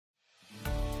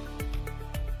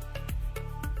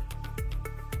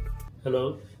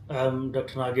Hello, I'm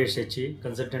Dr. Nagesh H E,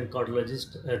 consultant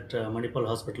cardiologist at Manipal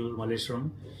Hospital Malleshwaram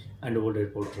and Old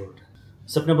Airport Road.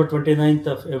 September 29th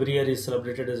of every year is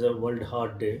celebrated as a World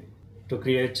Heart Day to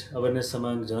create awareness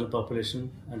among general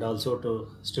population and also to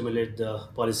stimulate the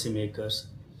policymakers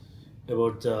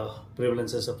about the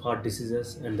prevalences of heart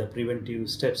diseases and the preventive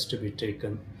steps to be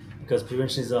taken because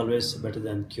prevention is always better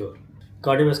than cure.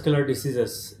 Cardiovascular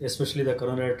diseases, especially the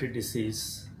coronary artery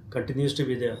disease, continues to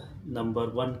be the number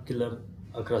one killer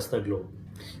across the globe.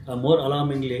 More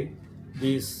alarmingly,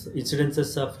 these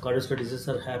incidences of cardiovascular disease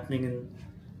are happening in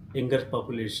younger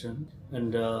population,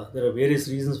 and there are various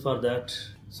reasons for that.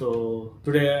 So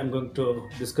today I'm going to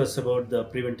discuss about the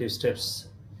preventive steps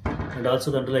and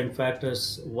also the underlying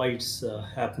factors why it's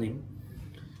happening.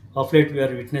 Of late, we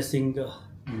are witnessing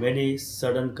many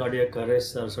sudden cardiac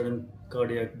arrests or sudden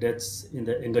cardiac deaths in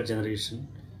the younger generation.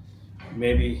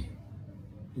 Maybe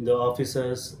in the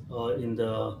offices or in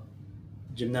the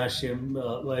gymnasium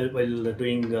while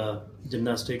doing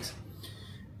gymnastics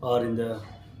or in the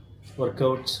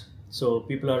workouts. So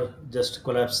people are just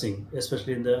collapsing,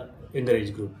 especially in the younger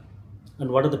age group. And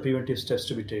what are the preventive steps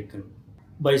to be taken?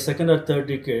 By second or third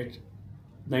decade,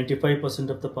 95%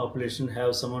 of the population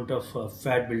have some amount of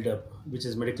fat buildup, which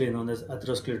is medically known as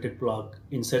atherosclerotic plaque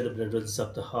inside the blood vessels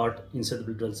of the heart, inside the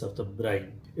blood vessels of the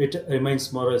brain. It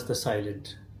remains more or less the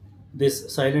silent.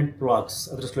 These silent plaques,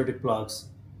 atherosclerotic plaques,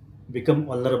 become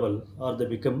vulnerable or they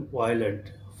become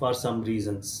violent for some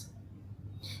reasons.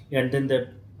 And then they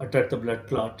attract the blood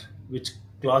clot, which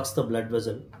clogs the blood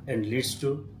vessel and leads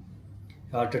to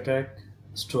heart attack,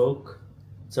 stroke,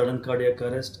 sudden cardiac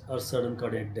arrest, or sudden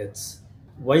cardiac deaths.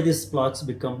 Why these plaques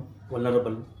become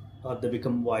vulnerable or they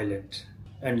become violent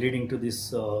and leading to these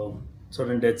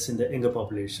sudden deaths in the younger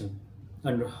population,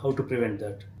 and how to prevent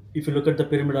that? If you look at the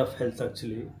pyramid of health,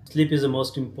 actually, sleep is the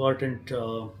most important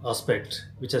aspect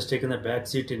which has taken a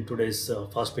backseat in today's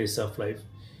fast pace of life.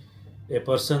 A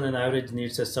person on average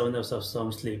needs 7 hours of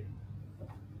sound sleep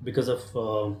because of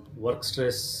work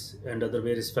stress and other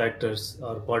various factors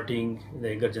or partying in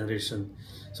the younger generation.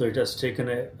 So it has taken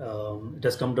it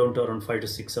has come down to around 5 to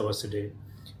 6 hours a day,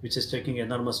 which is taking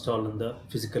enormous toll on the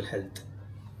physical health.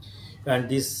 And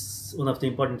this one of the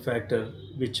important factor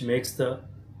which makes the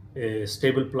a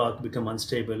stable plaque become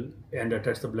unstable and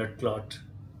attach the blood clot.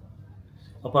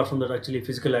 Apart from that, actually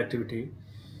physical activity,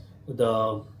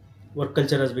 the work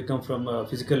culture has become from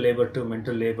physical labor to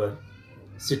mental labor,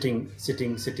 sitting.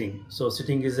 So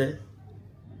sitting is a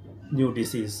new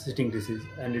disease, sitting disease,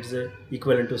 and it's a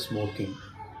equivalent to smoking.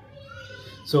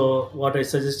 So what I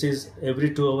suggest is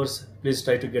every 2 hours, please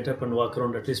try to get up and walk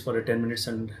around at least for 10 minutes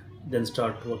and then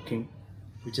start working,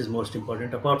 which is most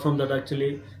important. Apart from that,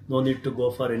 actually, no need to go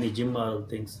for any gym or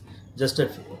things. Just a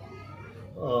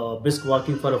brisk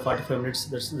walking for 45 minutes,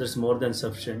 that's more than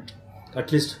sufficient.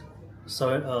 At least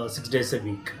 6 days a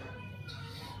week.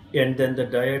 And then the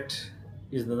diet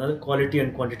is another. Quality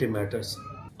and quantity matters.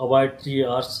 Avoid 3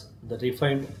 R's, the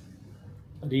refined,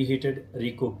 reheated,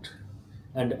 recooked,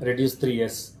 and reduce 3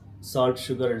 S, salt,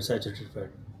 sugar, and saturated fat.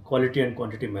 Quality and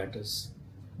quantity matters.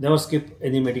 Never skip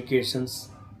any medications.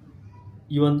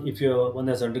 Even if one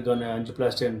has undergone an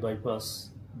angioplasty and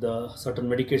bypass, the certain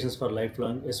medications for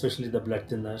lifelong, especially the blood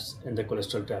thinners and the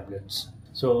cholesterol tablets.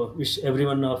 So wish every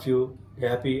one of you a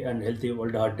happy and healthy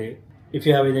World Heart Day. If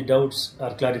you have any doubts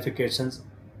or clarifications,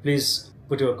 please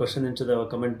put your question into the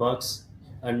comment box,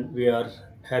 and we are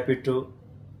happy to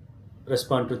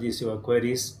respond to these your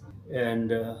queries,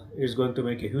 and it's going to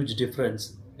make a huge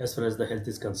difference as far as the health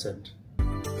is concerned.